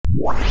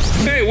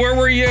Hey, where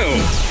were you?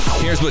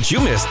 Here's what you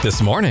missed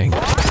this morning.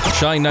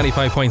 Shine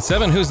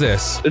 95.7, who's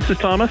this? This is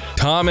Thomas.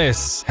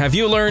 Thomas, have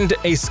you learned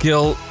a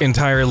skill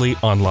entirely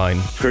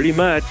online? Pretty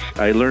much.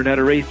 I learned how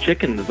to raise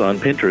chickens on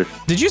Pinterest.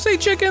 Did you say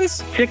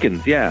chickens?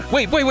 Chickens, yeah.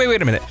 Wait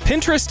a minute.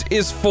 Pinterest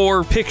is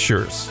for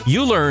pictures.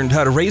 You learned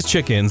how to raise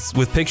chickens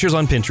with pictures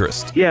on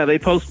Pinterest. Yeah, they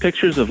post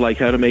pictures of like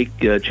how to make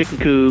chicken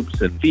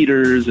coops and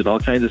feeders and all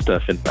kinds of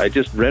stuff. And I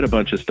just read a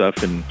bunch of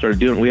stuff and started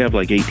doing it. We have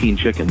like 18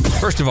 chickens.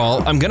 First of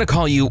all, I'm gonna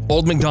call you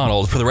Old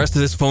McDonald for the rest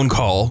of this phone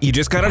call. You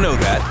just gotta know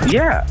that.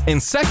 Yeah.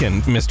 And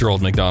second, Mr.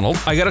 Old McDonald,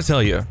 I gotta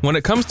tell you, when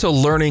it comes to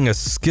learning a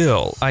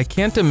skill, I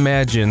can't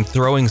imagine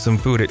throwing some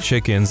food at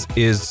chickens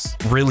is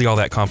really all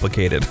that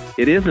complicated.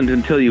 It isn't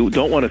until you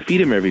don't want to feed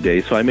them every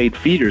day. So I made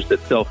feeders that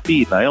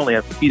self-feed, and I only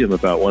have to feed them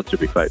about once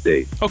every 5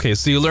 days. Okay,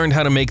 so you learned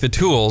how to make the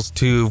tools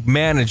to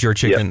manage your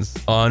chickens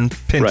on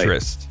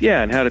Pinterest. Right.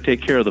 Yeah, and how to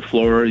take care of the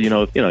floor. You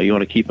want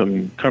to keep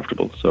them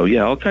comfortable. So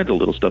yeah, all kinds of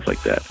little stuff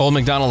like that. Old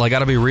McDonald, I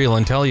gotta be real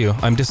and tell you,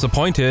 I'm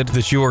disappointed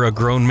that you are a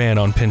grown man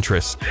on Pinterest.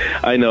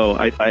 I know.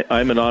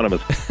 I'm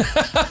anonymous.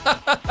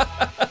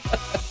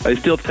 I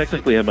still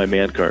technically have my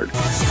man card.